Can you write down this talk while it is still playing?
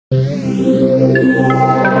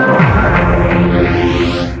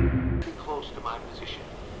Close to my position.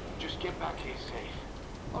 Just get back here safe.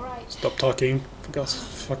 All right. Stop talking, for God's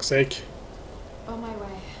fuck's sake. On my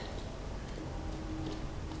way.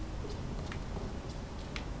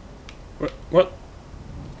 What?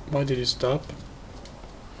 Why did you stop?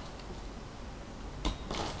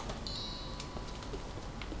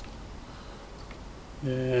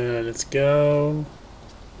 Yeah, let's go.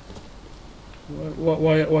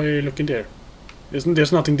 Why are you looking there?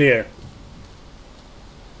 There's nothing there.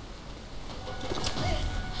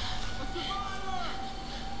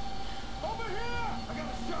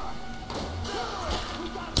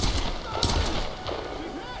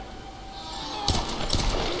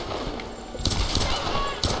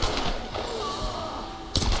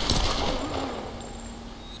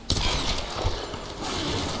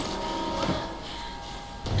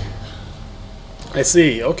 I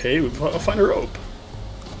see. Okay, I'll find a rope,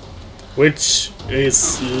 which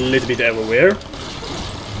is a little bit everywhere.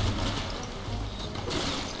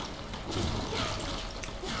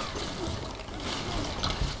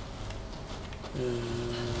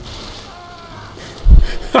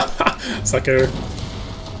 Sucker.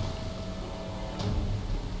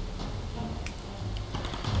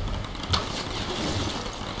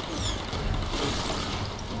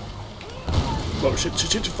 Oh shit,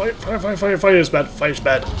 fire is bad, fire is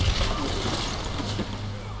bad.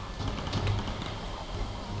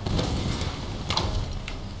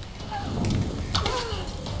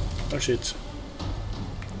 Oh shit.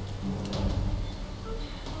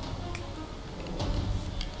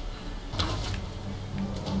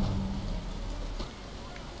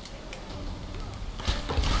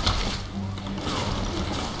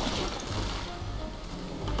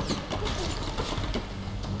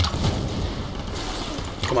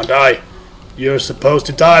 Come on, die. You're supposed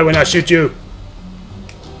to die when I shoot you.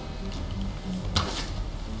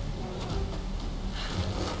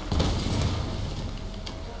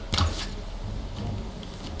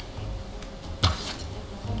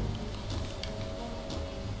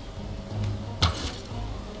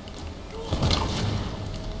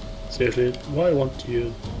 Seriously, why won't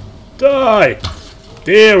you die?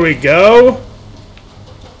 There we go.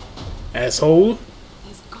 Asshole.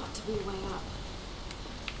 There's got to be a way up.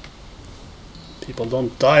 People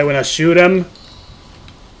don't die when I shoot them.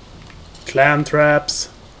 Clam traps.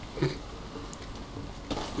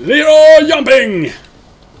 Zero jumping!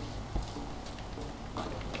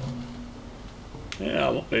 Yeah, I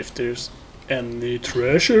wonder if there's any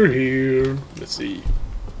treasure here. Let's see.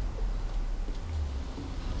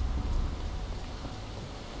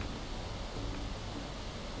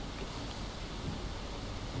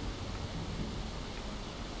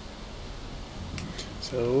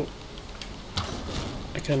 So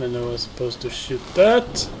I kinda know I'm supposed to shoot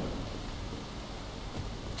that.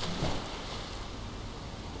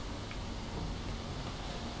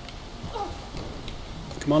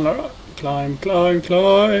 Come on, Lara. Climb, climb,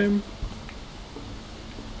 climb.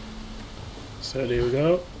 So there we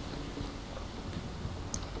go.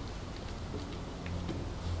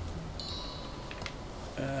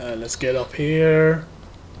 Let's get up here.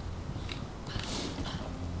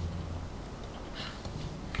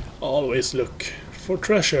 Always look for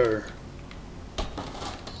treasure.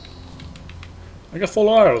 I got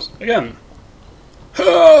full arrows again.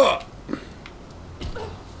 Ha!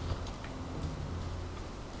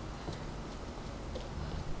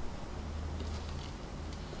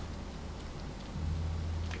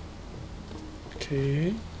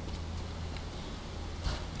 Okay.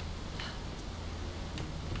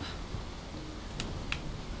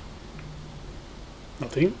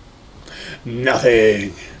 Nothing.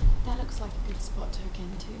 Nothing. That looks like a good spot to hook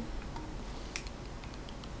into.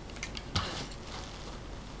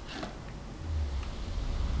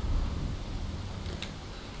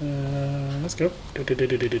 Let's go.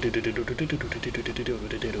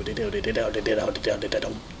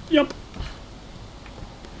 Yup.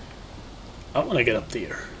 I want to get up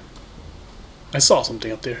there. I saw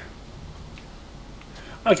something up there.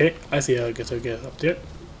 Okay, I see how I get to get up there.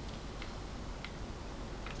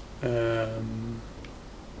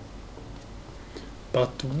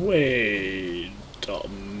 But wait a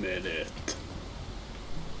minute.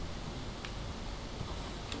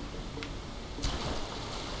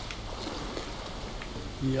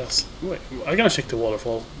 Yes. Wait, I gotta check the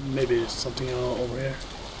waterfall. Maybe there's something over here.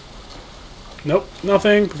 Nope,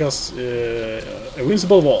 nothing, because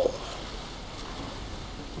invincible wall.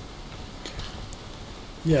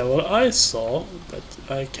 Yeah, well, I saw that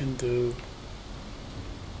I can do.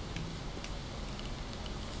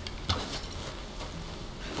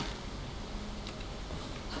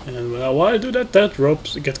 And while I do that, that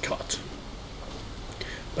ropes get caught.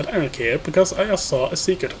 But I don't care, because I just saw a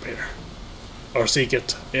secret up here. Or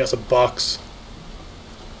secret, it's a box.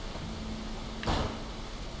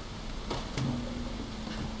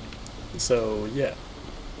 So, yeah.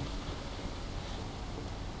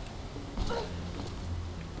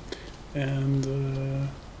 And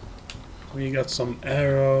we got some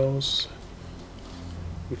arrows,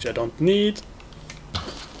 which I don't need.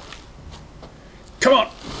 Come on!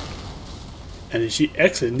 And she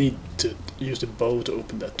actually need to use the bow to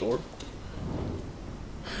open that door.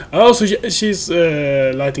 Oh, so she's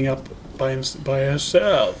lighting up by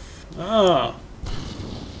herself. Ah.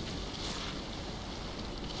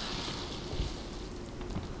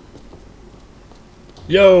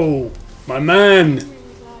 Yo, my man. I'm really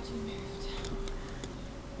glad you moved.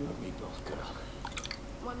 You and me both, girl.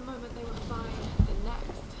 One moment they were fine, the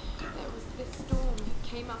next there was this storm that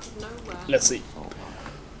came out of nowhere. Let's see.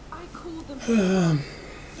 I called them.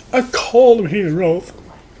 I called him here, Rolf.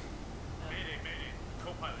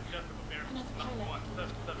 Another pilot.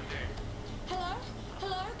 Hello?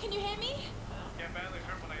 Hello? Can you hear me?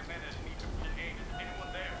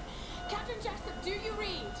 Captain Jessup, do you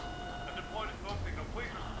read?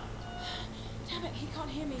 Damn it, he can't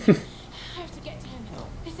hear me. I have to get to him.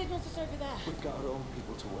 His signal's just over there. We've got our own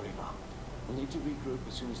people to worry about. We'll need to regroup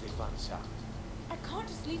as soon as they find us out. I can't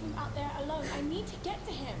just leave him out there alone. I need to get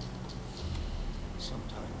to him.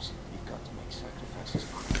 Sometimes you've got to make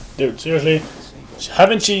sacrifices. Dude, seriously?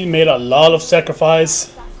 Haven't she made a lot of sacrifice?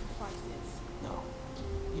 Sacrifices. No.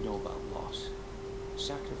 You know about loss.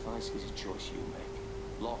 Sacrifice is a choice you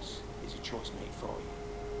make. Loss is a choice made for you.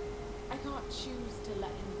 I can't choose to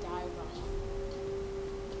let him die, Rolf.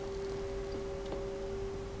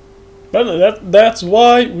 But that's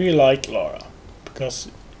why we like Lara. Because...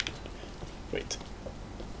 Wait.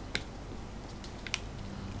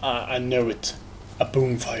 I know it. A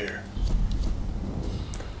boomfire.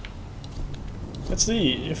 Let's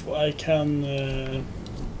see if I can...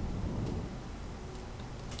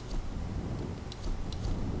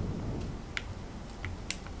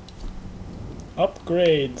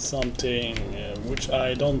 upgrade something, which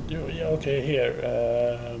I don't do. Yeah, okay, here.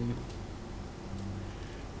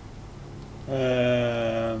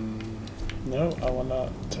 No, I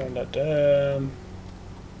wanna turn that down.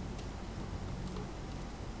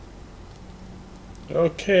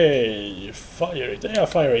 Okay, fire rate. Yeah,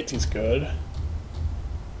 fire rate is good.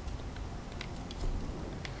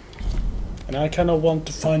 And I kind of want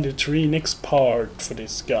to find the 3 next part for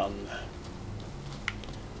this gun.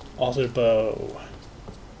 Also the bow.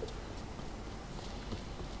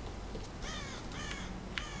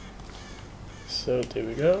 So there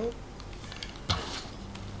we go.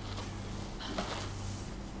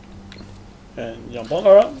 And jump on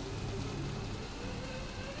Lara.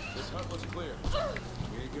 This hut looks clear.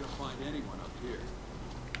 We ain't gonna find anyone up here.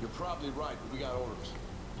 You're probably right, but we got orders.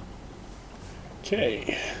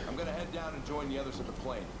 Okay. I'm gonna head down and join the others at the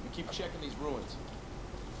plane. We keep checking these ruins.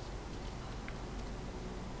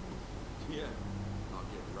 Yeah, I'll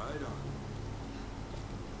get right on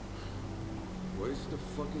it. Waste of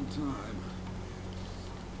fucking time.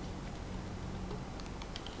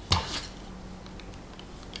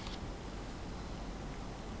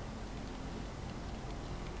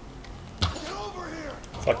 Get over here!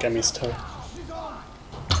 Fuck, I missed her. She's on!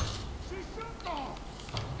 She's shooting off!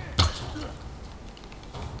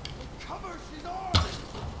 Cover, she's on!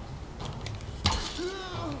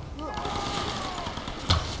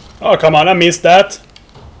 Oh, come on, I missed that.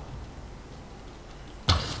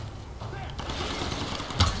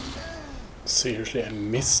 Seriously, I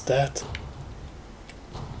missed that.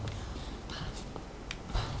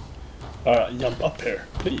 Alright, jump up here,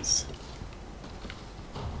 please.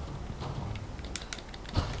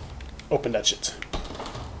 Open that shit.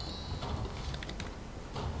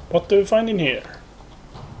 What do we find in here?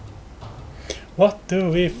 What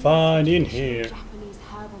do we find in here? Japanese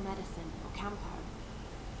herbal medicine, or campo.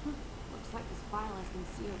 Looks like this file has been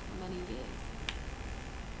sealed for many years.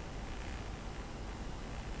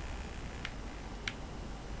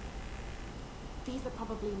 These are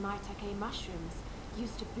probably maitake mushrooms,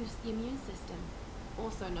 used to boost the immune system,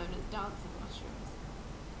 also known as dancing mushrooms.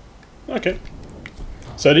 Okay.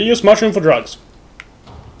 So they use mushroom for drugs.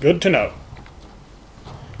 Good to know.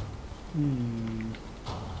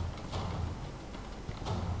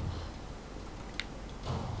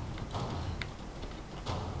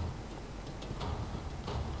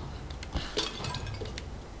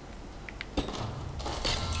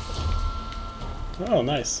 Oh,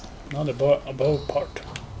 nice. Another a bow part.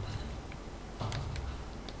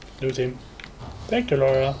 Loot him. Thank you,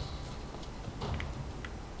 Laura.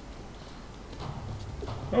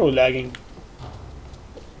 Oh, lagging.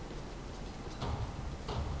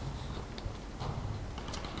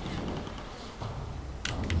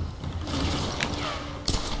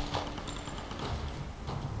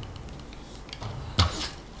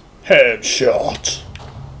 Headshot.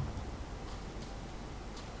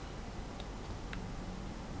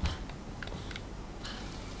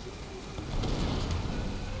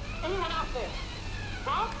 Anyone out there?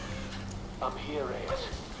 Huh? I'm here, Reyes.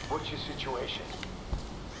 What's your situation?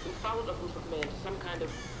 We followed a group of men to some kind of...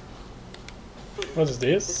 What is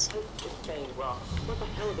This this? place is saying, well, what the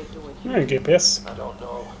hell are they doing here? GPS. I don't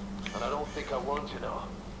know, and I don't think I want to know.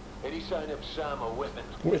 Any sign of Sam or Whitman?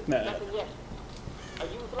 Whitman. Nothing yet. Are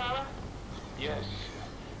you Clara? Yes.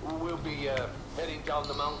 We'll be heading down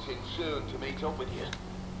the mountain soon to meet up with you.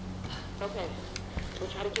 Okay. We'll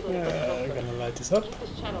try to get a little bit We're closer. gonna light this up. Keep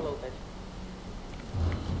this channel open.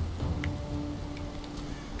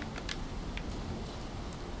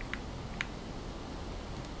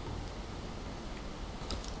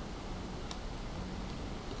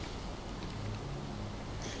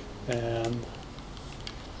 And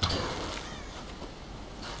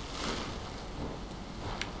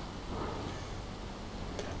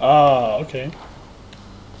okay.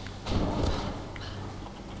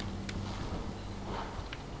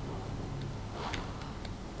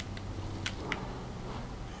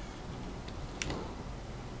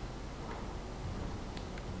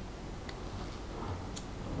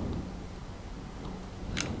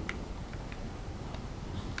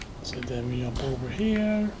 So then we jump over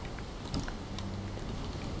here.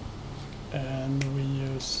 And we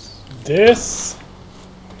use this.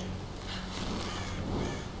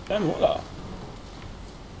 And voila.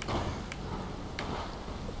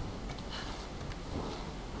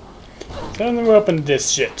 Then we open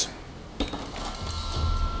this shit.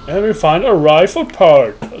 And we find a rifle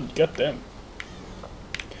part. Oh, get them.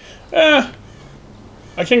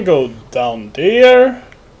 I can go down there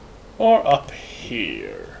or up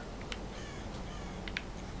here.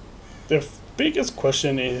 The biggest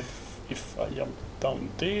question is if I jump down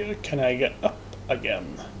there, can I get up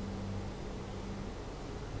again?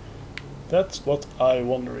 That's what I'm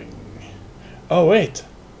wondering. Oh wait,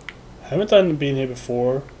 haven't I been here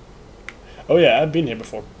before? Oh yeah, I've been here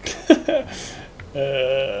before.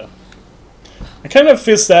 I kind of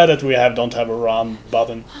feel sad that we don't have a run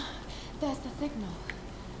button There's the signal.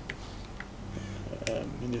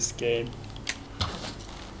 in this game.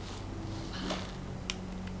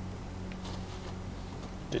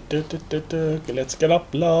 Let's get up,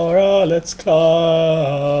 Laura. Let's climb.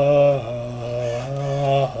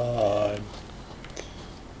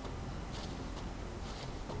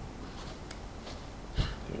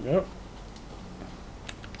 Here we go.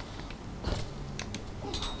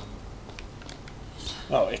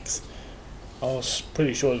 Oh, X. I was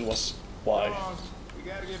pretty sure it was Y. Come on, we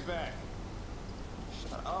gotta get back.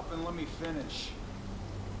 Shut up and let me finish.